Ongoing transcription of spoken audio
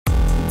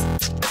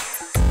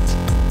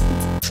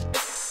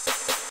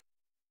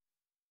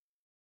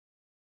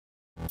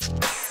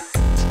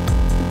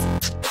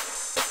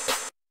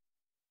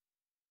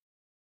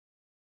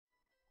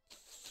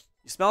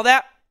You smell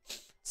that?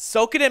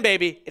 Soak it in,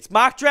 baby. It's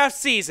mock draft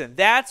season.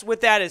 That's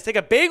what that is. Take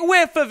a big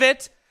whiff of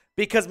it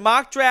because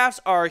mock drafts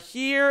are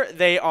here.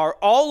 They are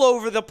all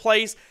over the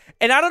place.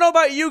 And I don't know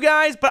about you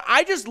guys, but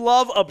I just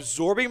love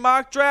absorbing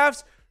mock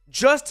drafts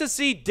just to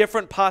see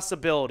different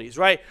possibilities,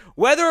 right?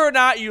 Whether or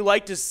not you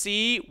like to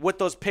see what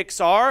those picks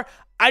are,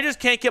 I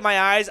just can't get my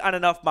eyes on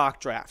enough mock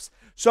drafts.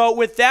 So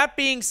with that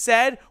being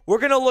said, we're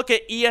going to look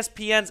at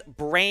ESPN's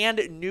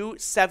brand new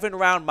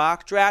 7-round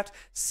mock draft,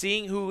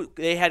 seeing who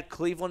they had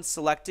Cleveland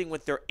selecting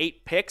with their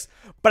 8 picks.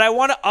 But I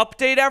want to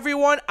update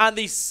everyone on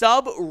the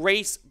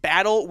sub-race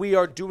battle we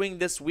are doing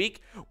this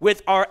week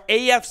with our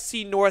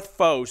AFC North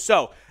foes.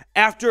 So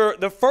after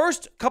the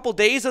first couple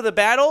days of the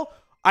battle,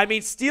 I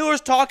mean,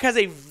 Steelers Talk has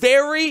a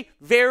very,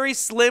 very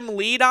slim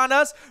lead on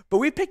us, but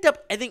we picked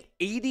up, I think,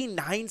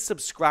 89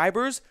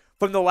 subscribers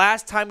from the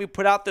last time we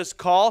put out this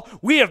call.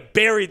 We have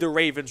buried the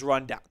Ravens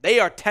rundown. They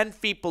are 10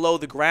 feet below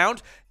the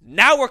ground.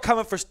 Now we're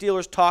coming for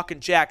Steelers Talk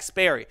and Jack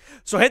Sperry.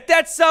 So hit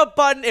that sub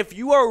button if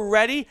you are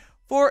ready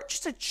for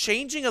just a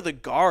changing of the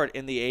guard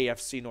in the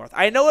AFC North.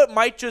 I know it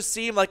might just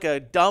seem like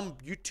a dumb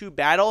YouTube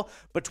battle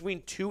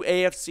between two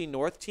AFC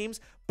North teams,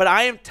 but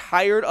I am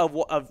tired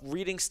of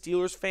reading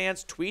Steelers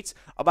fans' tweets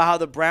about how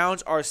the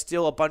Browns are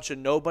still a bunch of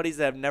nobodies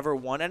that have never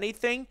won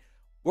anything.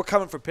 We're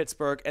coming for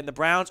Pittsburgh, and the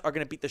Browns are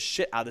going to beat the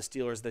shit out of the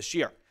Steelers this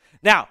year.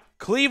 Now,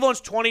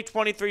 Cleveland's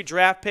 2023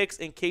 draft picks,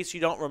 in case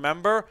you don't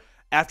remember,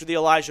 after the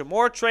Elijah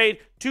Moore trade,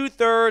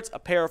 2/3, a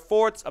pair of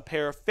 4ths, a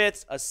pair of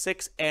 5ths, a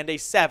 6, and a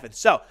 7.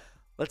 So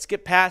let's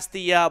get past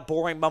the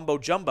boring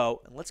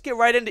mumbo-jumbo, and let's get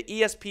right into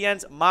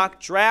ESPN's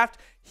mock draft.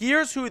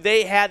 Here's who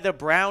they had the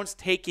Browns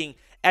taking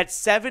at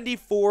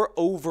 74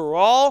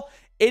 overall.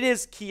 It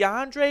is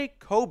Keondre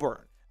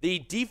Coburn, the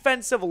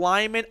defensive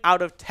lineman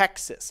out of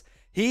Texas.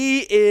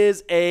 He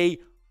is a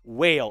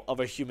whale of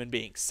a human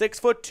being.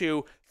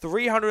 6'2",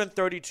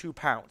 332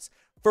 pounds.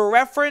 For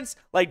reference,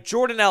 like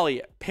Jordan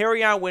Elliott,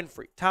 Perion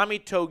Winfrey, Tommy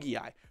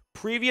Togiai,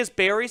 previous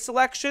Barry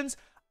selections,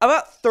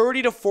 about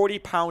 30 to 40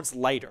 pounds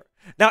lighter.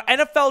 Now,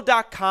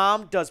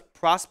 NFL.com does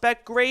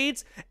prospect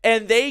grades,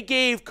 and they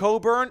gave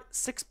Coburn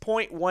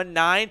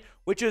 6.19,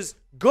 which is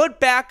good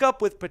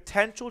backup with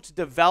potential to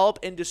develop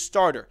into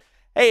starter.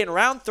 Hey, in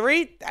round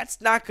 3,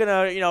 that's not going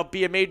to,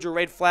 be a major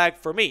red flag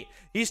for me.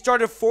 He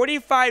started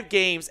 45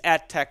 games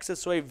at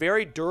Texas, so a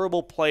very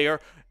durable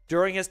player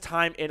during his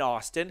time in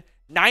Austin.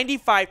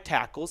 95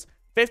 tackles,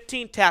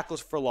 15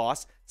 tackles for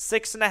loss,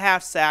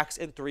 6.5 sacks,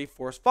 and 3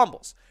 forced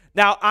fumbles.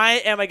 Now, I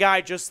am a guy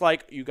just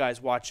like you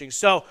guys watching.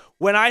 So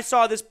when I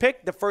saw this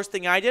pick, the first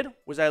thing I did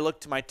was I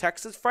looked to my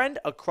Texas friend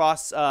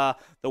across the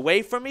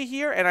way from me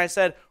here, and I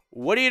said,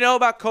 what do you know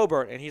about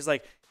Coburn? And he's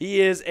like, he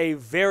is a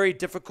very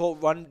difficult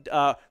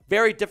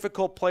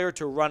player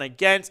to run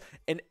against,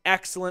 an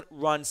excellent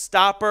run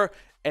stopper,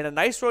 and a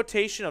nice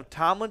rotation of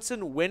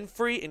Tomlinson,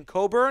 Winfrey, and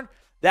Coburn.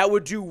 That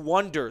would do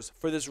wonders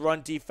for this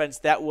run defense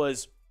that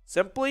was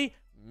simply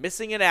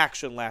missing in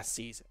action last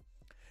season.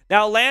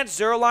 Now, Lance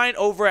Zierlein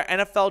over at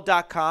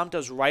NFL.com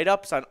does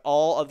write-ups on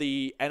all of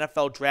the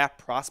NFL draft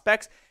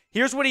prospects.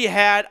 Here's what he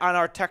had on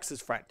our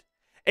Texas friend.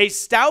 A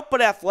stout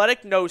but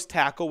athletic nose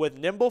tackle with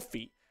nimble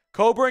feet.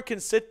 Coburn can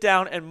sit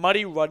down and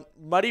muddy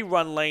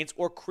run lanes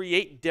or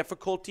create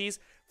difficulties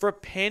for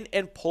pin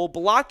and pull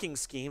blocking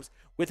schemes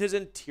with his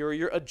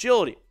interior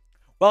agility.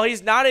 While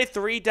he's not a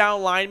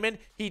 3-down lineman,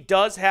 he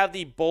does have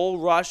the bull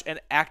rush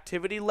and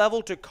activity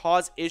level to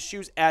cause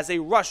issues as a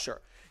rusher.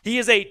 He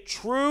is a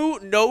true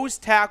nose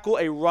tackle,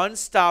 a run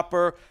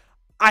stopper.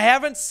 I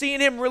haven't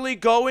seen him really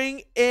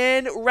going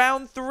in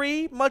round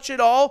 3 much at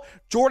all.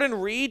 Jordan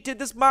Reed did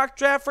this mock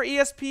draft for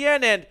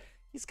ESPN, and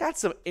he's got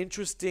some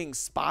interesting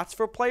spots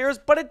for players,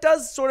 but it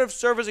does sort of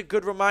serve as a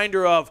good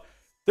reminder of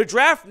the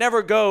draft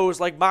never goes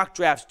like mock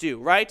drafts do,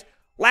 right?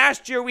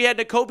 Last year, we had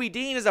Nakobe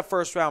Dean as a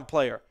first-round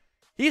player.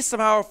 He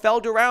somehow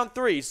fell to round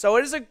 3, so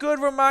it is a good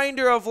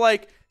reminder of,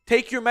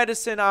 take your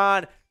medicine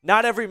on.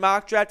 Not every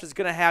mock draft is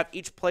going to have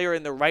each player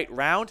in the right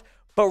round,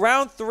 but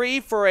round 3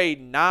 for a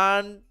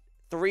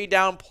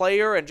non-3-down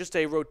player and just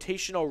a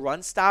rotational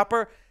run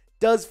stopper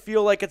does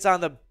feel like it's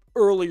on the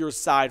earlier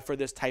side for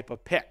this type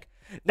of pick.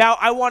 Now,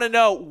 I want to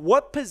know,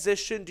 what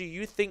position do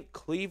you think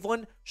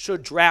Cleveland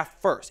should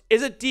draft first?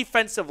 Is it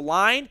defensive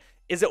line?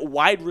 Is it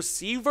wide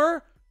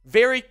receiver?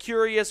 Very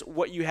curious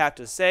what you have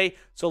to say,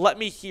 so let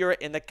me hear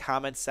it in the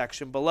comments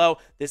section below.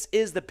 This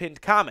is the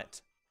pinned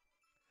comment.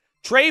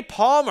 Trey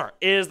Palmer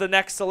is the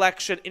next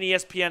selection in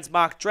ESPN's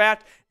mock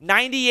draft,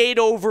 98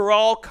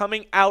 overall,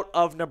 coming out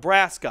of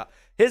Nebraska.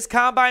 His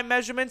combine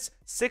measurements,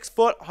 6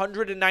 foot,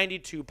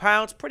 192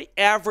 pounds, pretty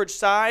average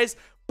size,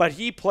 but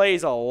he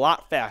plays a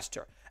lot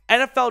faster.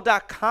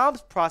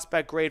 NFL.com's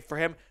prospect grade for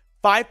him,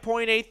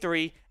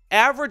 5.83,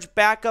 average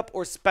backup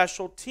or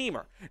special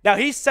teamer. Now,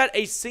 he set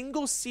a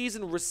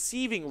single-season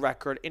receiving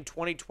record in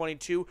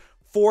 2022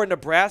 for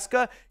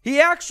Nebraska. He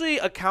actually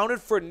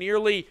accounted for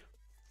nearly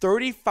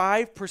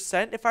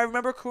 35%, if I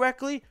remember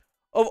correctly,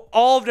 of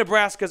all of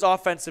Nebraska's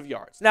offensive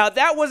yards. Now,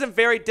 that wasn't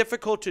very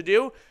difficult to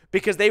do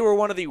because they were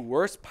one of the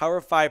worst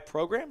Power 5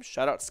 programs.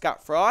 Shout out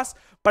Scott Frost.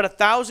 But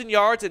 1,000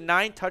 yards and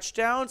 9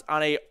 touchdowns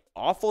on a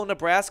awful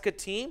Nebraska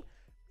team,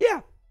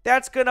 yeah,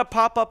 that's going to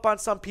pop up on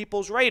some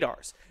people's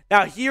radars.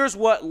 Now, here's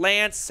what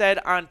Lance said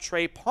on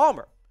Trey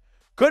Palmer.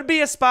 Could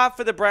be a spot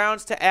for the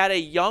Browns to add a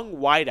young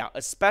wideout,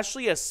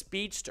 especially a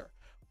speedster.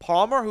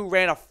 Palmer, who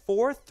ran a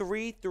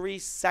 4.33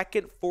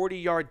 second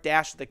 40-yard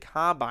dash at the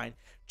combine,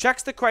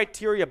 checks the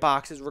criteria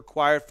boxes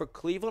required for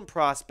Cleveland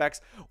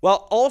prospects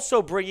while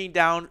also bringing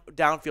down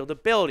downfield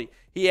ability.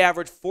 He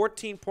averaged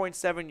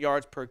 14.7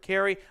 yards per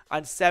carry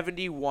on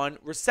 71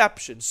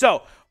 receptions.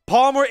 So,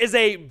 Palmer is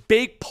a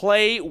big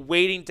play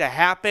waiting to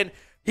happen.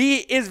 He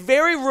is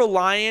very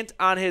reliant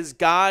on his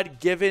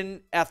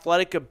God-given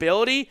athletic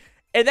ability,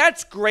 and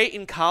that's great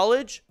in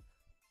college.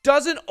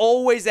 Doesn't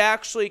always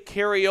actually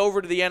carry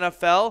over to the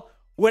NFL.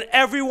 When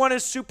everyone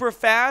is super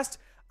fast,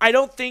 I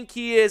don't think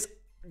he is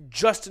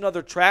just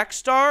another track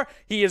star.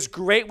 He is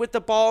great with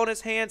the ball in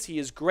his hands. He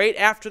is great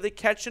after the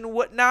catch and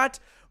whatnot.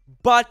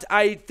 But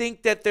I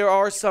think that there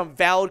are some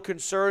valid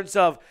concerns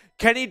of,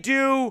 can he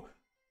do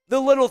the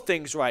little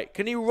things right?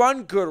 Can he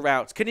run good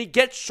routes? Can he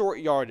get short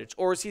yardage?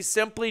 Or is he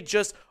simply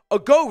just a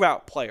go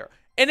route player?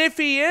 And if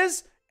he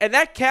is, and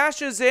that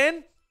cashes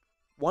in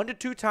 1 to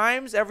 2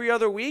 times every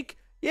other week,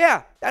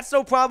 yeah, that's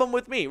no problem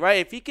with me, right?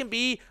 If he can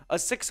be a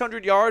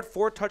 600-yard,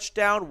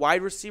 4-touchdown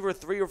wide receiver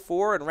 3 or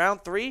 4 in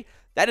round 3,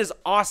 that is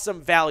awesome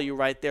value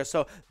right there.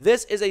 So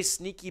this is a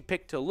sneaky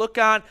pick to look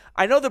on.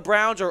 I know the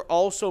Browns are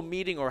also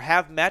meeting or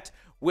have met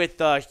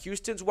with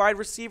Houston's wide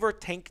receiver,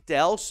 Tank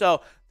Dell.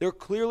 So they're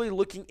clearly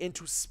looking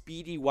into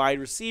speedy wide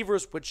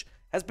receivers, which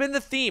has been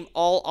the theme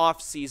all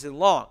offseason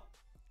long.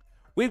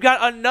 We've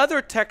got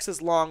another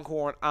Texas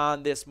Longhorn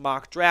on this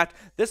mock draft.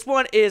 This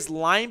one is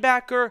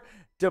linebacker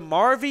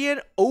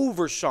DeMarvion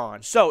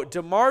Overshown. So,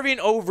 DeMarvion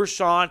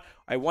Overshown,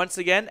 I once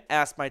again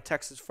asked my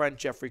Texas friend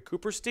Jeffrey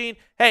Cooperstein,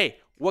 hey,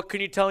 what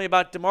can you tell me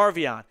about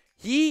DeMarvion?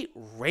 He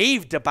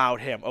raved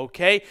about him,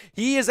 okay?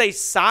 He is a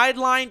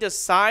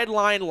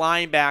sideline-to-sideline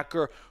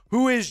linebacker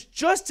who is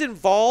just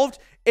involved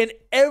in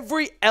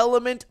every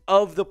element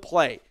of the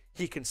play.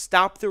 He can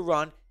stop the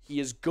run. He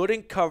is good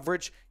in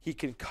coverage. He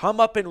can come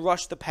up and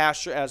rush the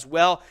passer as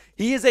well.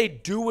 He is a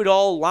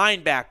do-it-all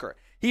linebacker.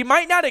 He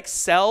might not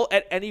excel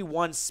at any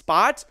one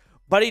spot,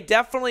 but he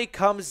definitely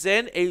comes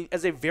in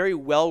as a very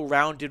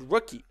well-rounded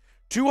rookie.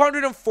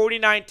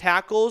 249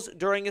 tackles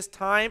during his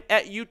time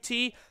at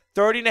UT,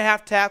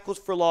 30.5 tackles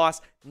for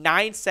loss,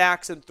 9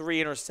 sacks, and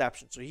 3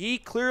 interceptions. So he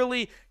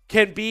clearly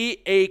can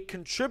be a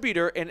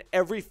contributor in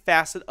every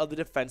facet of the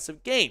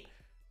defensive game.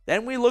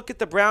 Then we look at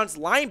the Browns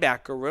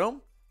linebacker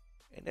room,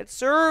 and it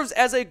serves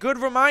as a good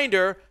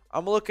reminder.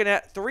 I'm looking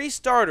at 3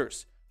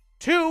 starters.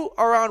 2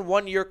 are on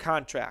 1-year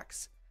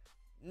contracts.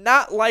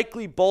 Not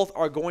likely both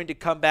are going to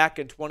come back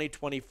in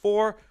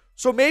 2024,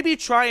 so maybe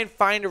try and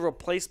find a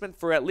replacement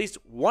for at least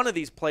one of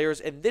these players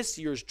in this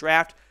year's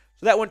draft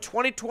so that when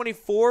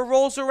 2024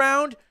 rolls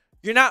around,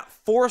 you're not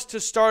forced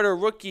to start a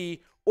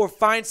rookie or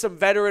find some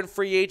veteran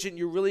free agent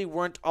you really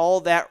weren't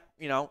all that,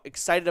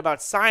 excited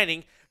about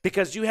signing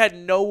because you had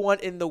no one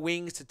in the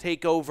wings to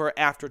take over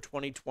after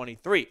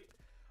 2023.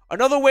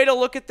 Another way to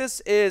look at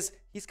this is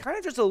he's kind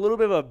of just a little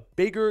bit of a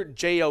bigger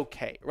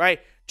JOK, right?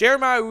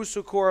 Jeremiah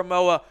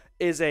Usu-Koramoah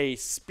is a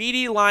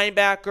speedy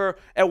linebacker.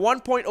 At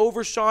one point,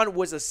 Overshown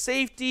was a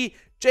safety.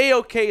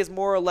 JOK is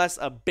more or less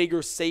a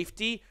bigger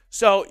safety.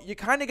 So you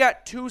kind of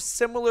got 2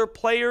 similar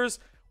players.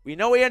 We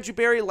know Andrew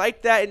Berry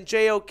liked that in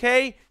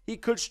JOK. He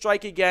could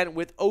strike again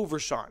with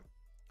Overshown.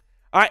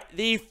 All right,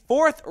 the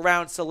 4th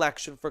round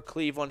selection for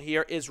Cleveland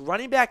here is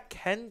running back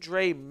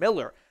Kendre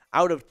Miller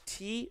out of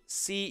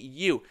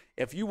TCU.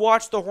 If you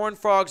watched the Horned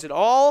Frogs at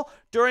all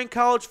during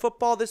college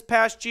football this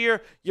past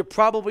year, you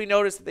probably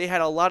noticed that they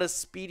had a lot of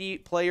speedy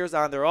players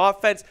on their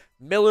offense.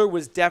 Miller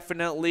was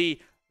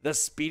definitely the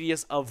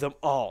speediest of them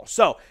all.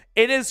 So,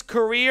 in his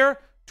career,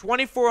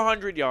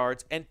 2,400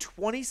 yards and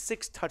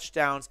 26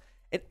 touchdowns,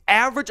 an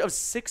average of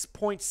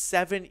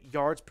 6.7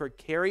 yards per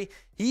carry.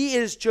 He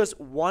is just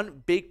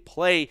one big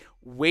play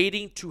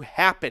waiting to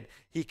happen.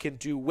 He can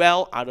do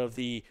well out of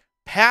the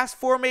pass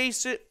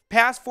formations.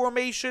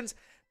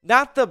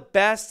 Not the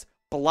best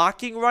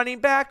blocking running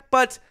back,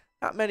 but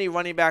not many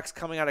running backs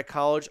coming out of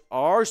college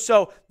are.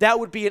 So that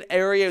would be an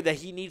area that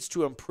he needs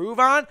to improve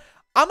on.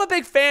 I'm a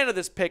big fan of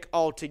this pick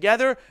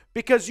altogether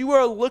because you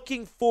are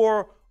looking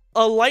for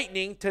a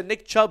lightning to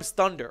Nick Chubb's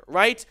thunder,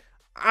 right?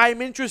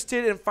 I'm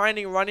interested in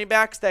finding running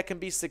backs that can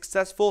be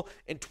successful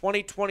in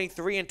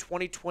 2023 and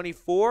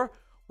 2024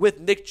 with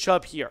Nick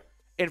Chubb here.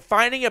 And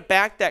finding a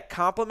back that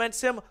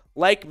complements him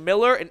like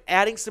Miller and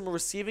adding some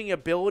receiving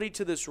ability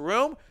to this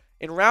room.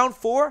 In round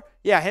 4,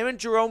 yeah, him and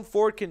Jerome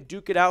Ford can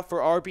duke it out for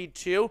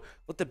RB2.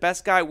 Let the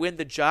best guy win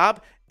the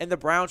job, and the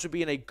Browns will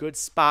be in a good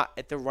spot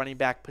at the running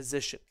back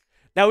position.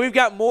 Now, we've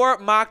got more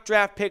mock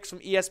draft picks from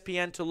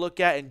ESPN to look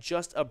at in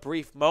just a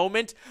brief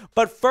moment.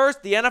 But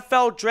first, the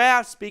NFL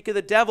draft, speak of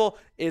the devil,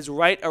 is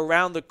right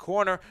around the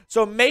corner.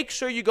 So make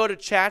sure you go to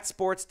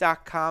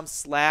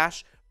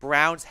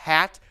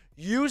chatsports.com/BrownsHat.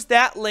 Use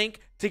that link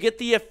to get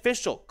the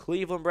official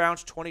Cleveland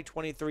Browns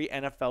 2023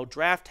 NFL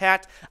Draft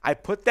Hat. I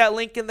put that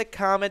link in the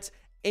comments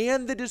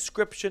and the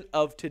description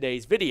of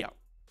today's video.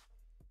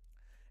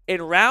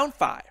 In round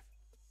 5,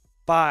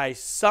 by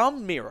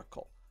some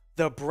miracle,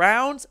 the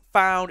Browns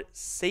found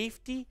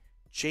safety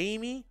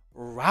Jammie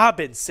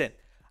Robinson.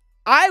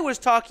 I was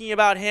talking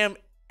about him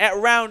at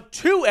round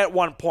 2 at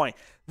one point.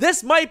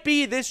 This might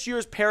be this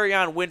year's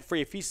Perion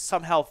Winfrey if he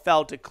somehow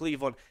fell to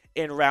Cleveland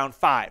in round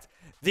 5.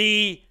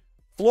 The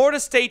Florida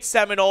State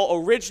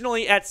Seminole,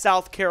 originally at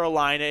South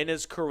Carolina in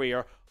his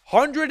career,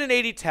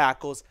 180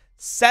 tackles,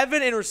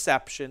 7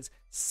 interceptions,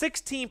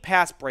 16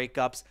 pass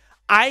breakups.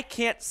 I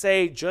can't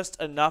say just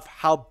enough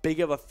how big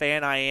of a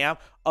fan I am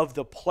of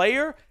the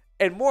player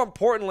and, more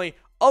importantly,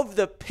 of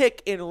the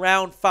pick in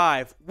round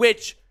 5,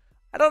 which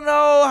I don't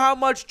know how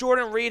much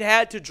Jordan Reed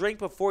had to drink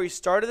before he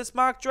started this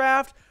mock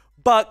draft,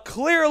 but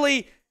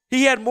clearly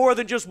he had more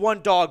than just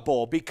one dog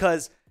bowl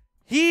because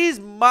he's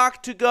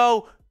mocked to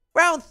go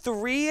round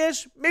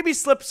 3-ish, maybe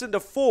slips into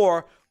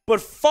 4,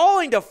 but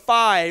falling to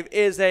 5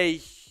 is a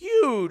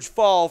huge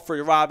fall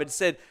for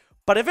Robinson.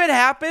 But if it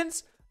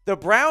happens, the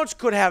Browns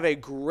could have a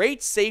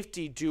great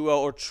safety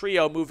duo or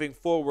trio moving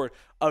forward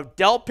of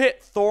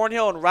Delpit,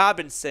 Thornhill, and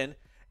Robinson.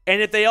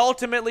 And if they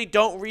ultimately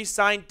don't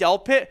re-sign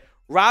Delpit,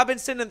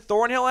 Robinson and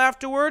Thornhill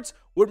afterwards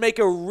would make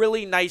a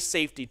really nice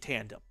safety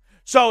tandem.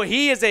 So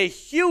he is a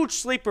huge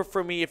sleeper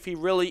for me if he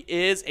really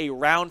is a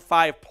round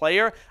 5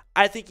 player.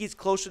 I think he's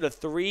closer to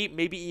 3,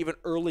 maybe even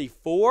early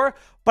 4.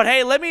 But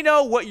hey, let me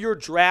know what your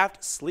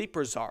draft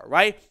sleepers are,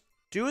 right?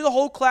 Do the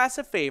whole class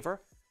a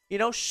favor. You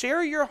know,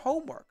 share your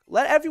homework.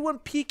 Let everyone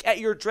peek at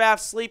your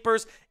draft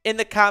sleepers in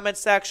the comment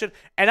section.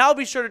 And I'll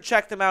be sure to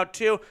check them out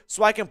too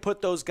so I can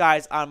put those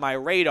guys on my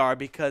radar,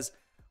 because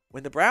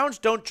when the Browns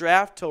don't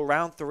draft till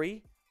round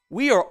 3,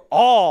 we are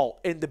all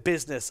in the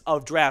business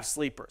of draft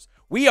sleepers.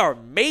 We are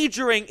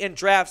majoring in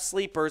draft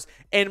sleepers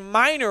and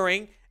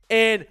minoring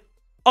in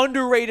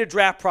underrated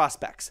draft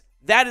prospects.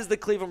 That is the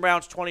Cleveland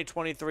Browns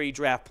 2023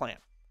 draft plan.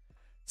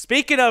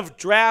 Speaking of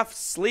draft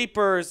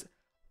sleepers,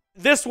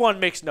 this one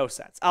makes no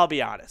sense, I'll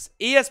be honest.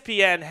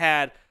 ESPN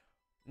had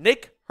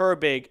Nick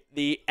Herbig,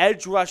 the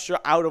edge rusher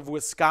out of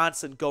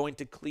Wisconsin, going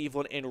to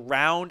Cleveland in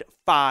round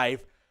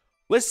 5.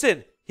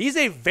 Listen, he's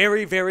a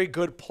very, very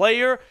good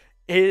player.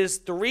 His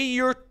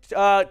 3-year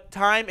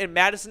time in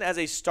Madison as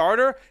a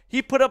starter,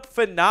 he put up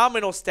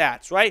phenomenal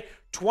stats, right?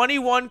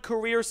 21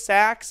 career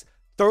sacks,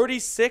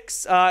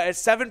 36,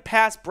 7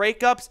 pass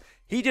breakups.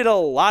 He did a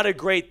lot of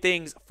great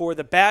things for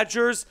the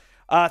Badgers.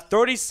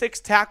 36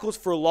 tackles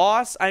for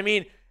loss. I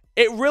mean,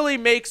 it really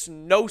makes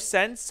no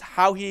sense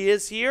how he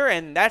is here,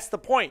 and that's the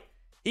point.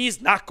 He's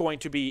not going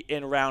to be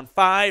in round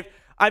 5.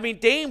 I mean,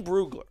 Dane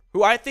Brugler,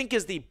 who I think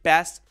is the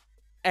best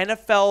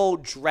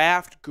NFL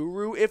draft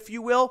guru, if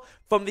you will,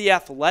 from The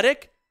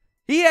Athletic,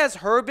 he has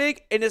Herbig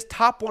in his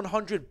top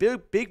 100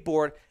 big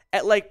board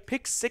at like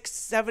pick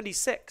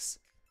 676.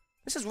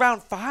 This is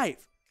round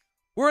 5.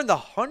 We're in the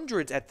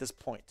hundreds at this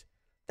point.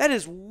 That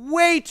is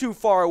way too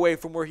far away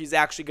from where he's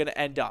actually going to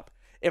end up.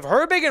 If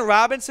Herbig and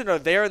Robinson are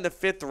there in the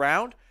 5th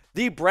round,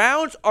 the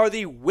Browns are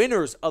the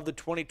winners of the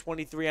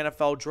 2023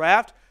 NFL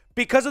draft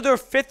because of their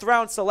 5th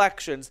round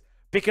selections,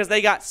 because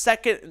they got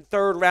 2nd and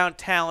 3rd round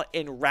talent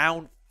in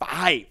round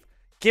 5.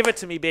 Give it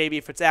to me, baby,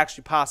 if it's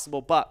actually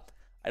possible, but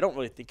I don't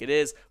really think it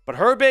is. But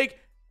Herbig,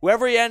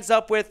 whoever he ends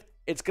up with,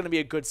 it's going to be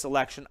a good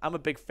selection. I'm a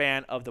big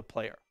fan of the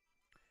player.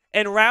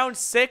 In round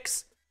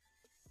 6,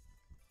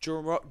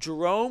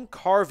 Jerome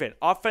Carvin,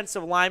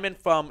 offensive lineman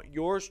from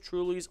yours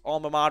truly's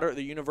alma mater,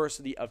 the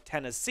University of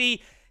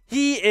Tennessee.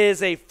 He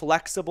is a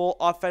flexible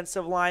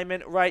offensive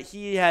lineman, right?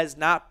 He has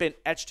not been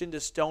etched into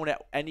stone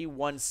at any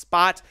one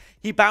spot.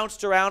 He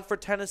bounced around for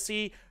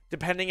Tennessee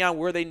depending on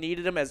where they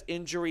needed him as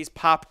injuries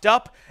popped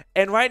up.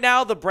 And right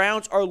now, the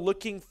Browns are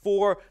looking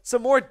for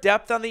some more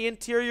depth on the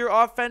interior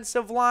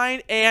offensive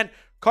line, and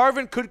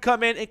Carvin could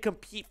come in and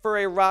compete for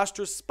a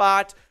roster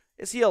spot.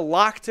 Is he a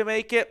lock to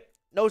make it?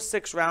 No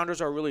 6-rounders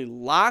are really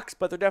locks,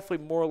 but they're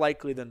definitely more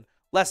likely than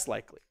less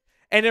likely.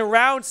 And in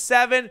round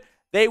 7,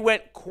 they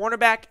went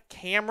cornerback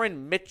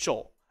Cameron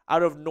Mitchell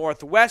out of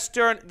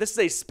Northwestern. This is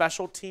a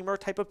special teamer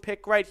type of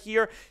pick right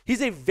here.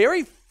 He's a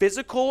very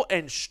physical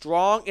and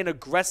strong and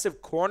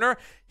aggressive corner.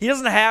 He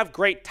doesn't have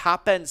great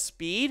top-end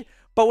speed,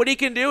 but what he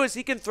can do is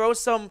he can throw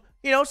some,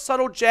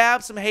 subtle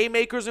jabs, some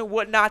haymakers and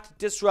whatnot to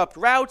disrupt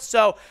routes.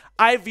 So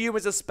I view him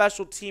as a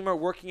special teamer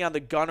working on the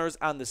gunners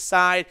on the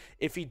side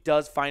if he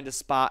does find a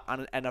spot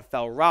on an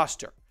NFL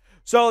roster.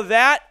 So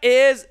that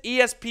is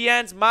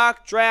ESPN's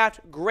mock draft.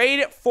 Grade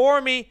it for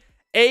me.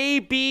 A,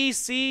 B,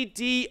 C,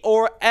 D,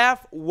 or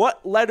F.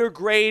 What letter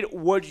grade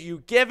would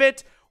you give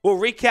it? We'll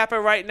recap it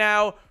right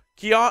now.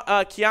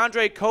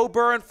 Keondre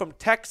Coburn from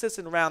Texas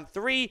in round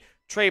 3.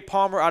 Trey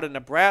Palmer out of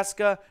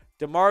Nebraska.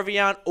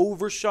 DeMarvion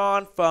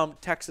Overshown from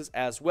Texas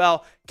as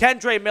well.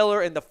 Kendre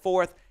Miller in the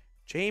 4th.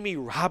 Jammie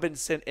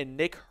Robinson and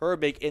Nick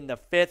Herbig in the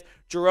 5th.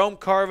 Jerome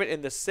Carvin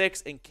in the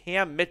 6th. And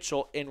Cam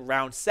Mitchell in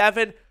round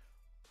 7.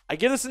 I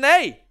give this an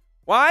A.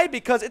 Why?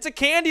 Because it's a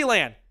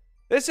Candyland.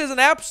 This is an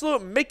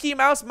absolute Mickey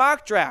Mouse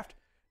mock draft.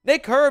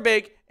 Nick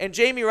Herbig and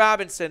Jammie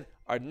Robinson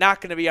are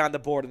not going to be on the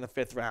board in the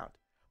 5th round.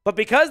 But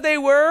because they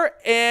were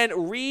in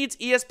Reed's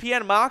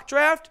ESPN mock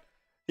draft,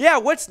 Yeah,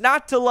 what's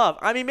not to love?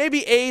 I mean,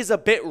 maybe A is a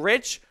bit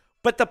rich,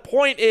 but the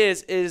point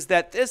is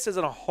that this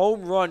isn't a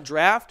home run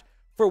draft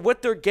for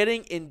what they're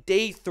getting in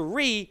day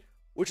 3,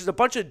 which is a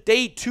bunch of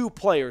day 2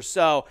 players.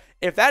 So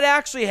if that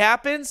actually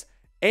happens,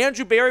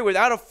 Andrew Berry,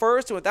 without a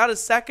first and without a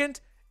second,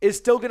 is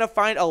still going to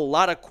find a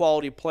lot of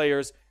quality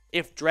players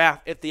if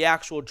the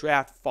actual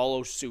draft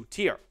follows suit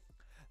here.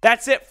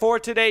 That's it for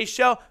today's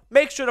show.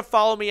 Make sure to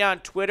follow me on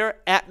Twitter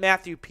at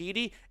Matthew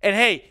Petey. And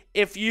hey,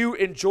 if you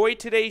enjoyed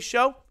today's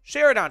show,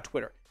 share it on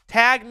Twitter.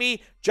 Tag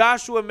me,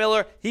 Joshua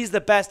Miller. He's the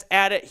best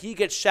at it. He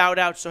gets shout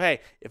outs. So hey,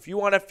 if you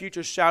want a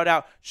future shout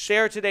out,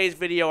 share today's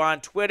video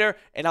on Twitter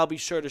and I'll be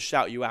sure to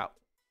shout you out.